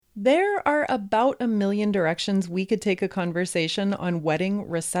There are about a million directions we could take a conversation on wedding,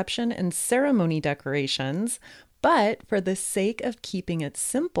 reception, and ceremony decorations, but for the sake of keeping it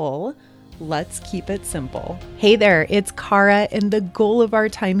simple, let's keep it simple. Hey there, it's Cara, and the goal of our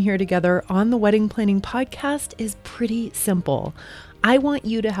time here together on the Wedding Planning Podcast is pretty simple. I want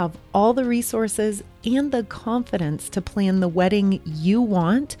you to have all the resources and the confidence to plan the wedding you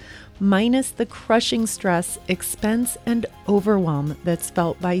want, minus the crushing stress, expense, and overwhelm that's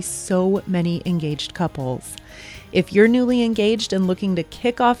felt by so many engaged couples. If you're newly engaged and looking to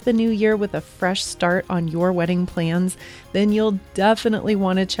kick off the new year with a fresh start on your wedding plans, then you'll definitely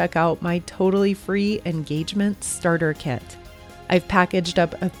want to check out my totally free engagement starter kit. I've packaged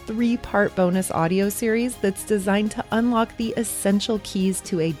up a 3-part bonus audio series that's designed to unlock the essential keys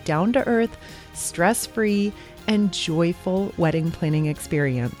to a down-to-earth, stress-free, and joyful wedding planning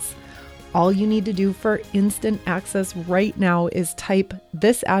experience. All you need to do for instant access right now is type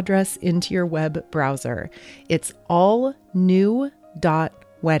this address into your web browser. It's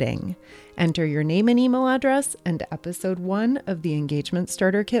allnew.wedding. Enter your name and email address, and episode 1 of the Engagement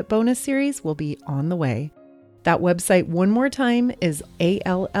Starter Kit bonus series will be on the way. That website, one more time, is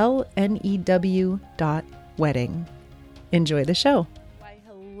allnew.wedding. Enjoy the show. Why,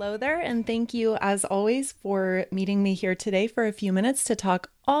 hello there, and thank you, as always, for meeting me here today for a few minutes to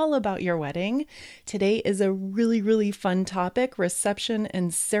talk all about your wedding. Today is a really, really fun topic, reception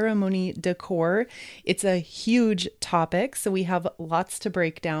and ceremony decor. It's a huge topic, so we have lots to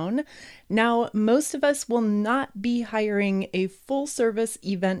break down. Now, most of us will not be hiring a full-service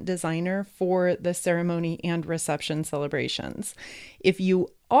event designer for the ceremony and reception celebrations. If you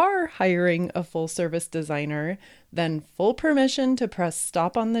are hiring a full-service designer, then full permission to press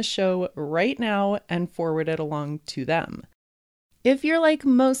stop on the show right now and forward it along to them. If you're like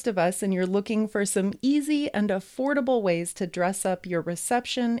most of us and you're looking for some easy and affordable ways to dress up your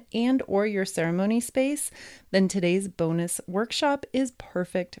reception and or your ceremony space, then today's bonus workshop is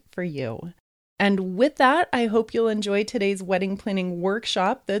perfect for you. And with that, I hope you'll enjoy today's wedding planning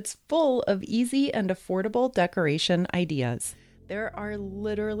workshop that's full of easy and affordable decoration ideas. There are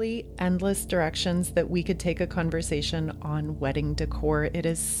literally endless directions that we could take a conversation on wedding decor. It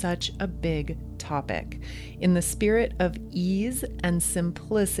is such a big topic. In the spirit of ease and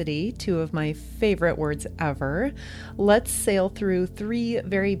simplicity, 2 of my favorite words ever, let's sail through 3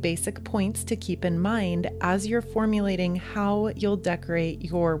 very basic points to keep in mind as you're formulating how you'll decorate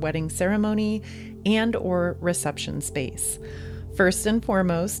your wedding ceremony and or reception space. First and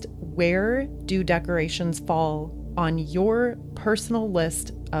foremost, where do decorations fall on your personal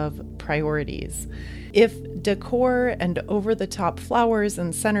list of priorities? If decor and over-the-top flowers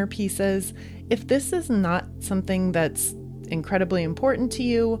and centerpieces, if this is not something that's incredibly important to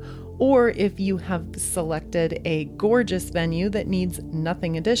you, or if you have selected a gorgeous venue that needs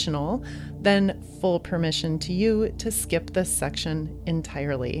nothing additional, then full permission to you to skip this section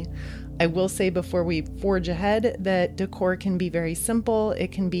entirely. I will say before we forge ahead that decor can be very simple,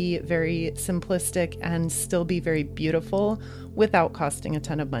 it can be very simplistic and still be very beautiful without costing a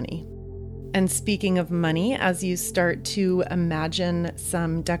ton of money. And speaking of money, as you start to imagine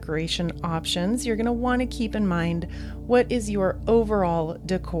some decoration options, you're going to want to keep in mind what is your overall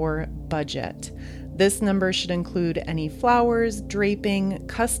decor budget. This number should include any flowers, draping,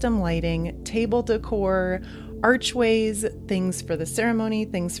 custom lighting, table decor, archways, things for the ceremony,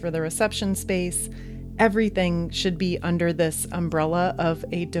 things for the reception space. Everything should be under this umbrella of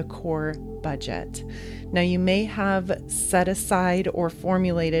a decor budget. Now, you may have set aside or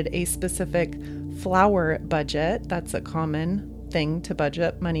formulated a specific flower budget. That's a common thing to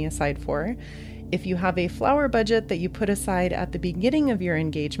budget money aside for. If you have a flower budget that you put aside at the beginning of your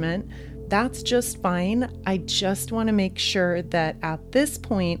engagement, that's just fine. I just want to make sure that at this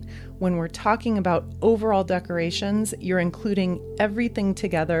point, when we're talking about overall decorations, you're including everything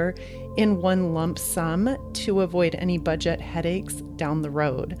together in one lump sum to avoid any budget headaches down the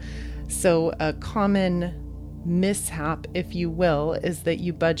road. So a common mishap, if you will, is that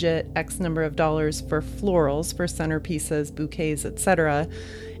you budget X number of dollars for florals, for centerpieces, bouquets, etc.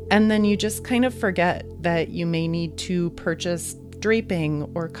 And then you just kind of forget that you may need to purchase draping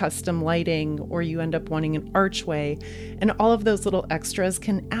or custom lighting, or you end up wanting an archway, and all of those little extras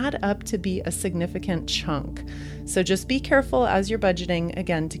can add up to be a significant chunk. So just be careful as you're budgeting,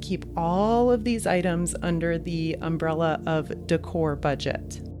 again, to keep all of these items under the umbrella of decor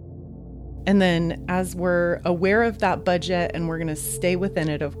budget. And then as we're aware of that budget and we're going to stay within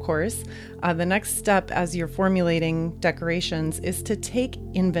it, of course, the next step as you're formulating decorations is to take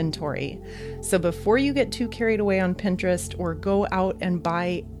inventory. So before you get too carried away on Pinterest or go out and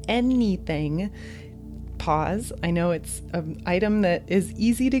buy anything, pause. I know it's an item that is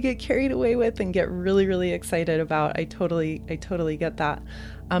easy to get carried away with and get really, really excited about. I totally get that.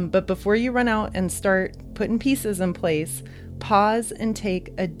 But before you run out and start putting pieces in place, pause and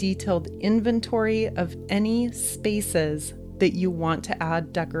take a detailed inventory of any spaces that you want to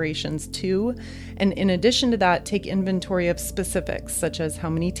add decorations to. And in addition to that, take inventory of specifics, such as how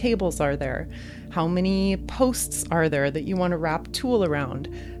many tables are there, how many posts are there that you want to wrap tulle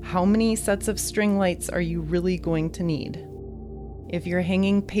around, how many sets of string lights are you really going to need. If you're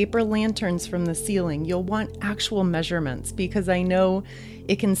hanging paper lanterns from the ceiling, you'll want actual measurements, because I know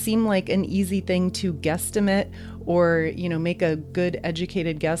it can seem like an easy thing to guesstimate or, make a good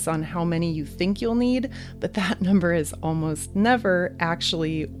educated guess on how many you think you'll need, but that number is almost never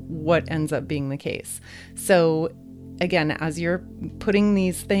actually what ends up being the case. So again, as you're putting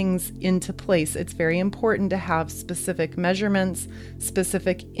these things into place, it's very important to have specific measurements,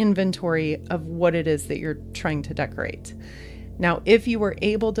 specific inventory of what it is that you're trying to decorate. Now, if you were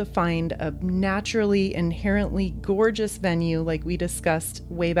able to find a naturally, inherently gorgeous venue like we discussed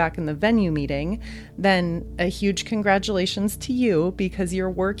way back in the venue meeting, then a huge congratulations to you, because your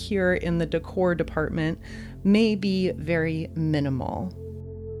work here in the decor department may be very minimal.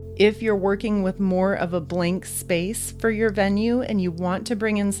 If you're working with more of a blank space for your venue and you want to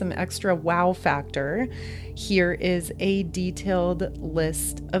bring in some extra wow factor, here is a detailed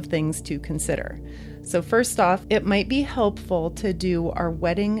list of things to consider. So first off, it might be helpful to do our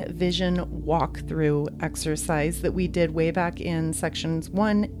wedding vision walkthrough exercise that we did way back in sections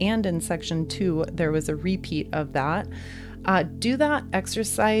 1 and in section 2. There was a repeat of that. Do that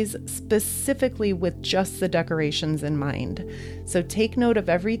exercise specifically with just the decorations in mind. So take note of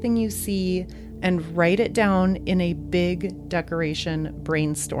everything you see and write it down in a big decoration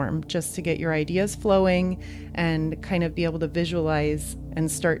brainstorm, just to get your ideas flowing and kind of be able to visualize and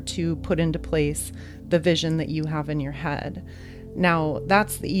start to put into place the vision that you have in your head. Now,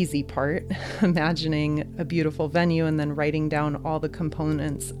 that's the easy part, imagining a beautiful venue and then writing down all the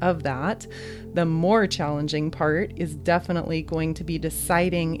components of that. The more challenging part is definitely going to be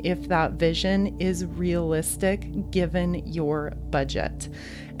deciding if that vision is realistic given your budget.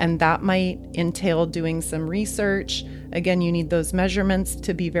 And that might entail doing some research. Again, you need those measurements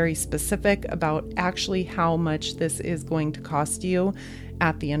to be very specific about actually how much this is going to cost you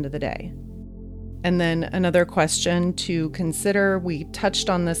at the end of the day. And then another question to consider, we touched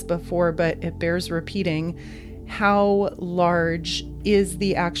on this before, but it bears repeating. How large is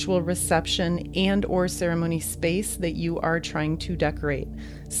the actual reception and or ceremony space that you are trying to decorate?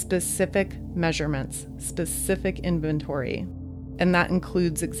 Specific measurements, specific inventory. And that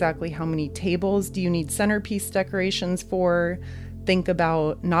includes exactly how many tables do you need centerpiece decorations for. Think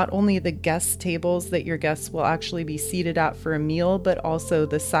about not only the guest tables that your guests will actually be seated at for a meal, but also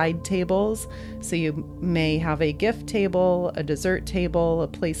the side tables. So you may have a gift table, a dessert table, a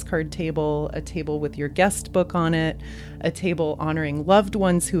place card table, a table with your guest book on it, a table honoring loved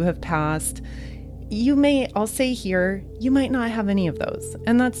ones who have passed. I'll say here, you might not have any of those,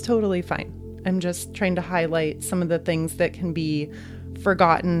 and that's totally fine. I'm just trying to highlight some of the things that can be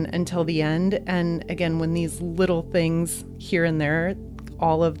forgotten until the end. And again, when these little things here and there,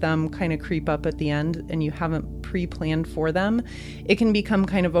 all of them kind of creep up at the end and you haven't pre-planned for them, it can become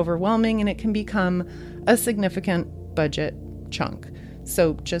kind of overwhelming and it can become a significant budget chunk.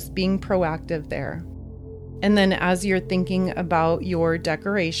 So just being proactive there. And then as you're thinking about your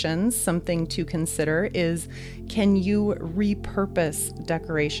decorations, something to consider is, can you repurpose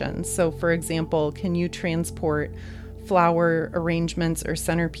decorations? So for example, can you transport flower arrangements or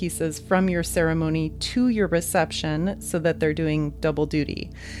centerpieces from your ceremony to your reception so that they're doing double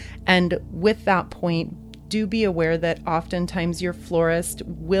duty? And with that point, do be aware that oftentimes your florist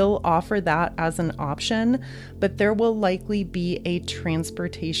will offer that as an option, but there will likely be a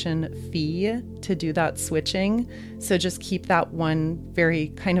transportation fee to do that switching. So just keep that one very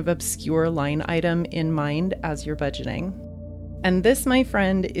kind of obscure line item in mind as you're budgeting. And this, my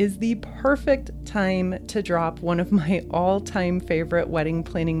friend, is the perfect time to drop one of my all-time favorite wedding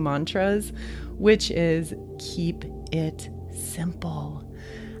planning mantras, which is keep it simple.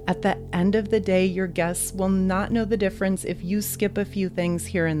 At the end of the day, your guests will not know the difference if you skip a few things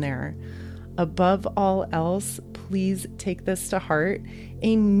here and there. Above all else, please take this to heart.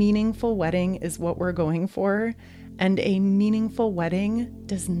 A meaningful wedding is what we're going for, and a meaningful wedding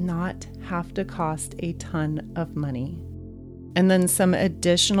does not have to cost a ton of money. And then some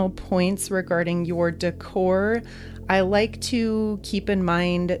additional points regarding your decor. I like to keep in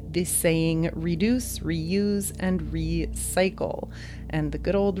mind the saying reduce, reuse, and recycle. And the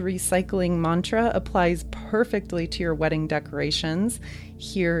good old recycling mantra applies perfectly to your wedding decorations.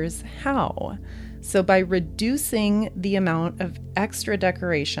 Here's how. So by reducing the amount of extra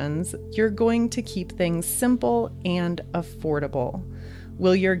decorations, you're going to keep things simple and affordable.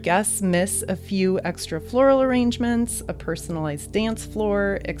 Will your guests miss a few extra floral arrangements, a personalized dance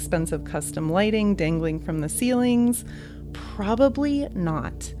floor, expensive custom lighting dangling from the ceilings? Probably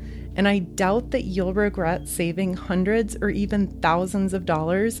not. And I doubt that you'll regret saving hundreds or even thousands of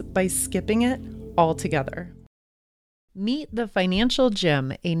dollars by skipping it altogether. Meet the Financial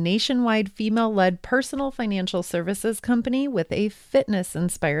Gym, a nationwide female-led personal financial services company with a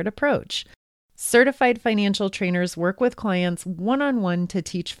fitness-inspired approach. Certified financial trainers work with clients one-on-one to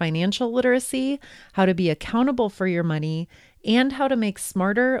teach financial literacy, how to be accountable for your money, and how to make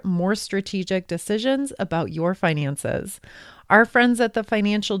smarter, more strategic decisions about your finances. Our friends at the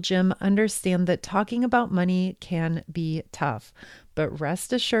Financial Gym understand that talking about money can be tough, but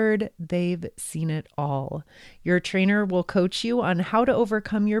rest assured, they've seen it all. Your trainer will coach you on how to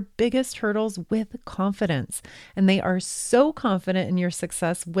overcome your biggest hurdles with confidence, and they are so confident in your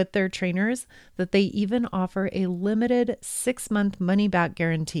success with their trainers that they even offer a limited 6-month money-back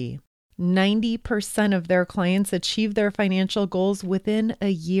guarantee. 90% of their clients achieve their financial goals within a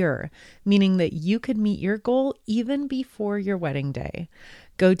year, meaning that you could meet your goal even before your wedding day.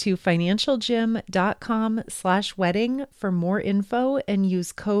 Go to financialgym.com/wedding for more info and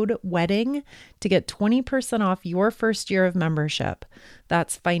use code WEDDING to get 20% off your first year of membership.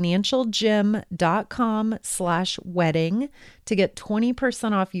 That's financialgym.com/wedding to get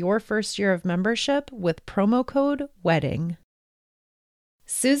 20% off your first year of membership with promo code WEDDING.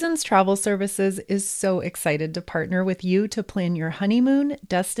 Susan's Travel Services is so excited to partner with you to plan your honeymoon,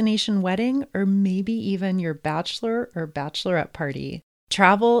 destination wedding, or maybe even your bachelor or bachelorette party.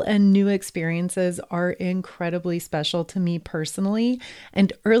 Travel and new experiences are incredibly special to me personally,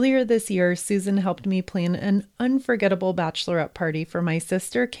 and earlier this year, Susan helped me plan an unforgettable bachelorette party for my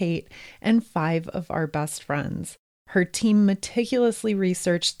sister Kate and 5 of our best friends. Her team meticulously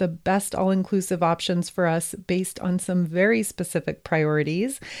researched the best all-inclusive options for us based on some very specific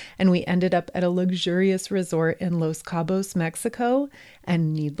priorities, and we ended up at a luxurious resort in Los Cabos, Mexico,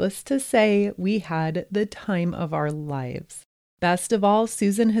 and needless to say, we had the time of our lives. Best of all,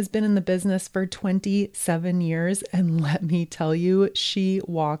 Susan has been in the business for 27 years, and let me tell you, she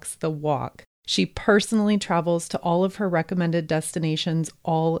walks the walk. She personally travels to all of her recommended destinations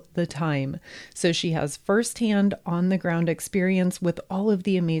all the time, so she has firsthand on-the-ground experience with all of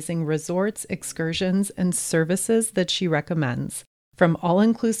the amazing resorts, excursions, and services that she recommends. From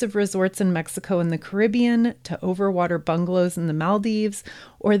all-inclusive resorts in Mexico and the Caribbean to overwater bungalows in the Maldives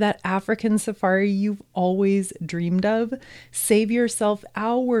or that African safari you've always dreamed of, save yourself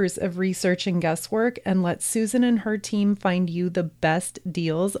hours of research and guesswork and let Susan and her team find you the best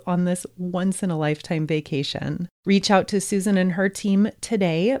deals on this once-in-a-lifetime vacation. Reach out to Susan and her team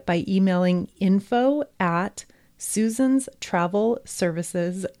today by emailing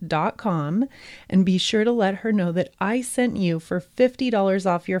info@susanstravelservices.com and be sure to let her know that I sent you for $50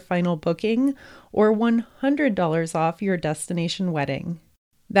 off your final booking or $100 off your destination wedding.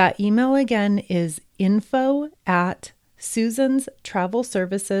 That email again is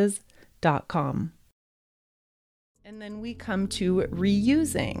info@susanstravelservices.com. And then we come to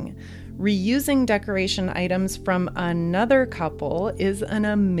reusing. Reusing decoration items from another couple is an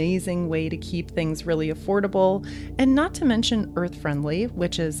amazing way to keep things really affordable and not to mention earth-friendly,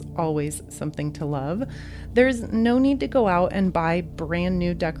 which is always something to love. There's no need to go out and buy brand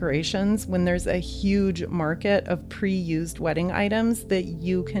new decorations when there's a huge market of pre-used wedding items that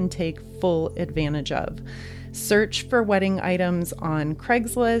you can take full advantage of. Search for wedding items on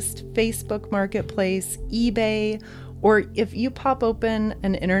Craigslist, Facebook Marketplace, eBay, or if you pop open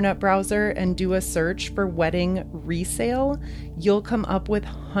an internet browser and do a search for wedding resale, you'll come up with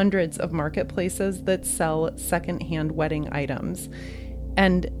hundreds of marketplaces that sell secondhand wedding items.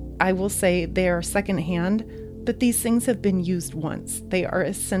 And I will say they are secondhand, but these things have been used once. They are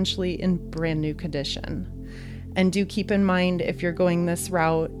essentially in brand new condition. And do keep in mind, if you're going this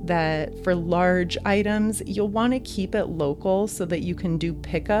route, that for large items, you'll want to keep it local so that you can do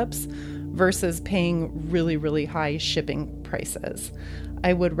pickups versus paying really, really high shipping prices.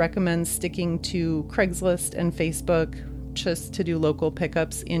 I would recommend sticking to Craigslist and Facebook just to do local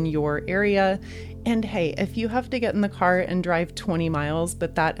pickups in your area. And hey, if you have to get in the car and drive 20 miles,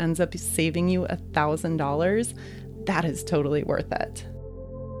 but that ends up saving you $1,000, that is totally worth it.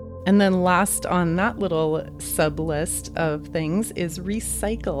 And then last on that little sub list of things is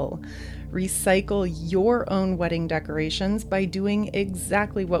recycle. Recycle your own wedding decorations by doing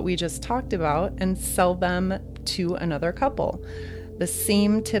exactly what we just talked about and sell them to another couple. The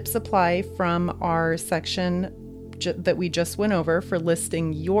same tips apply from our section that we just went over for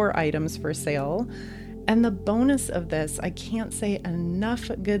listing your items for sale. And the bonus of this, I can't say enough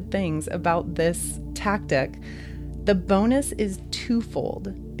good things about this tactic. The bonus is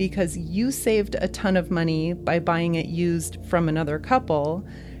twofold because you saved a ton of money by buying it used from another couple,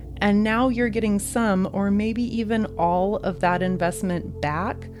 and now you're getting some or maybe even all of that investment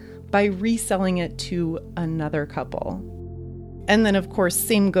back by reselling it to another couple. And then, of course,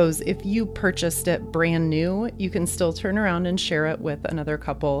 same goes if you purchased it brand new, you can still turn around and share it with another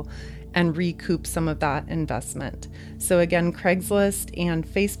couple and recoup some of that investment. So again, Craigslist and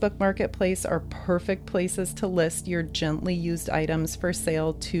Facebook Marketplace are perfect places to list your gently used items for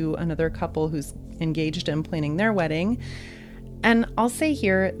sale to another couple who's engaged in planning their wedding. And I'll say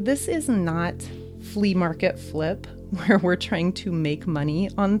here, this is not flea market flip where we're trying to make money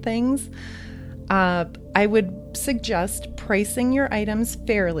on things. I would suggest pricing your items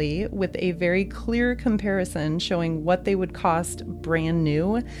fairly with a very clear comparison showing what they would cost brand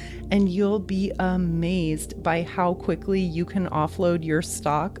new, and you'll be amazed by how quickly you can offload your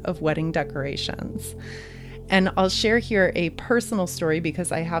stock of wedding decorations. And I'll share here a personal story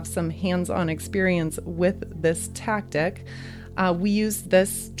because I have some hands-on experience with this tactic. We used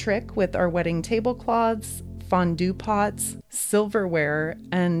this trick with our wedding tablecloths, fondue pots, silverware,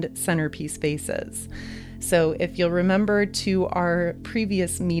 and centerpiece vases. So if you'll remember to our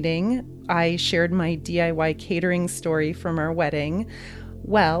previous meeting, I shared my DIY catering story from our wedding.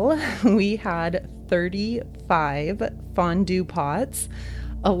 Well, we had 35 fondue pots,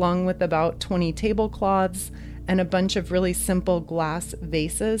 along with about 20 tablecloths and a bunch of really simple glass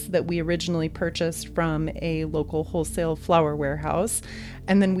vases that we originally purchased from a local wholesale flower warehouse.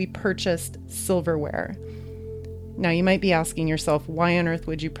 And then we purchased silverware. Now, you might be asking yourself, why on earth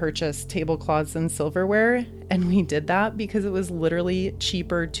would you purchase tablecloths and silverware? And we did that because it was literally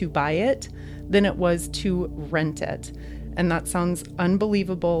cheaper to buy it than it was to rent it. And that sounds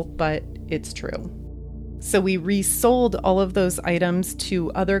unbelievable, but it's true. So we resold all of those items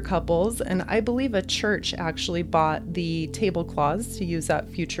to other couples, and I believe a church actually bought the tablecloths to use at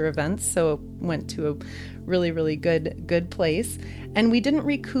future events, so it went to a really, really good place. And we didn't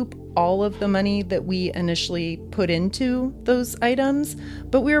recoup all of the money that we initially put into those items,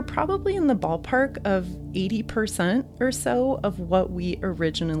 but we were probably in the ballpark of 80% or so of what we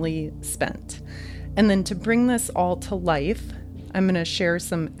originally spent. And then to bring this all to life, I'm going to share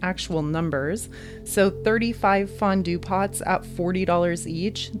some actual numbers. So 35 fondue pots at $40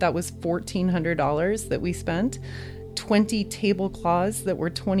 each, that was $1,400 that we spent. 20 tablecloths that were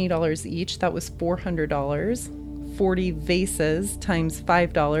 $20 each, that was $400. 40 vases times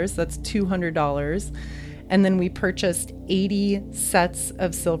 $5, that's $200. And then we purchased 80 sets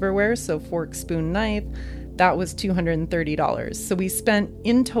of silverware, so fork, spoon, knife. That was $230. So we spent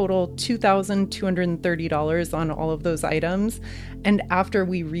in total $2,230 on all of those items. And after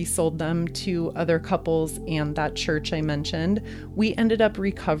we resold them to other couples and that church I mentioned, we ended up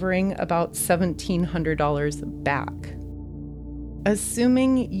recovering about $1,700 back.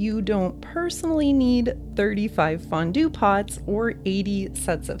 Assuming you don't personally need 35 fondue pots or 80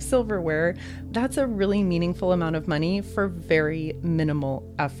 sets of silverware, that's a really meaningful amount of money for very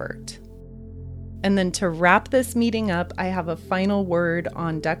minimal effort. And then to wrap this meeting up, I have a final word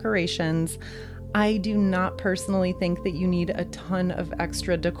on decorations. I do not personally think that you need a ton of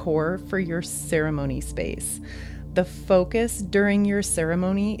extra decor for your ceremony space. The focus during your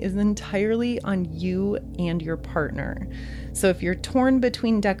ceremony is entirely on you and your partner. So if you're torn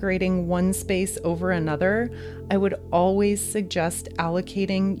between decorating one space over another, I would always suggest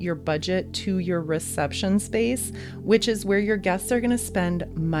allocating your budget to your reception space, which is where your guests are going to spend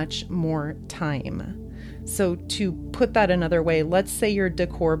much more time. So to put that another way, let's say your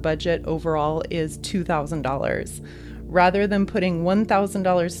decor budget overall is $2,000. Rather than putting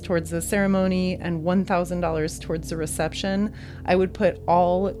 $1,000 towards the ceremony and $1,000 towards the reception, I would put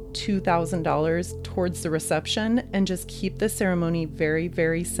all $2,000 towards the reception and just keep the ceremony very,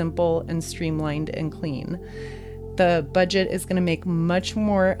 very simple and streamlined and clean. The budget is going to make much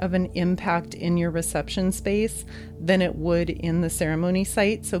more of an impact in your reception space than it would in the ceremony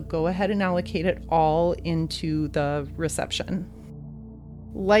site, so go ahead and allocate it all into the reception.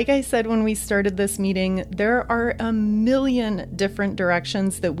 Like I said when we started this meeting, there are a million different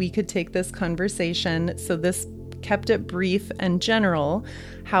directions that we could take this conversation, so this kept it brief and general.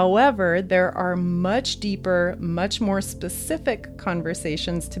 However, there are much deeper, much more specific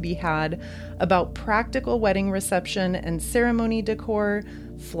conversations to be had about practical wedding reception and ceremony decor,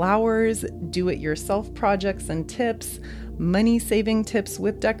 flowers, do-it-yourself projects and tips, money-saving tips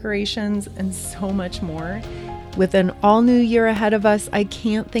with decorations, and so much more. With an all-new year ahead of us, I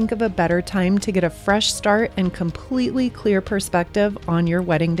can't think of a better time to get a fresh start and completely clear perspective on your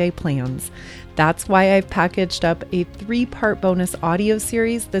wedding day plans. That's why I've packaged up a 3-part bonus audio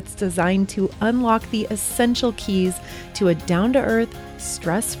series that's designed to unlock the essential keys to a down-to-earth,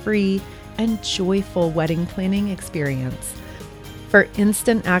 stress-free, and joyful wedding planning experience. For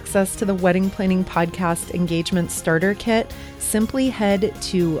instant access to the Wedding Planning Podcast Engagement Starter Kit, simply head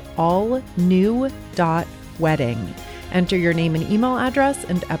to allnew.wedding. Enter your name and email address,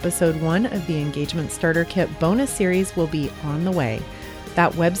 and episode 1 of the Engagement Starter Kit bonus series will be on the way.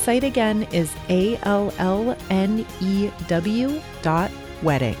 That website again is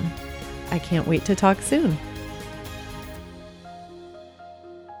allnew.wedding. I can't wait to talk soon.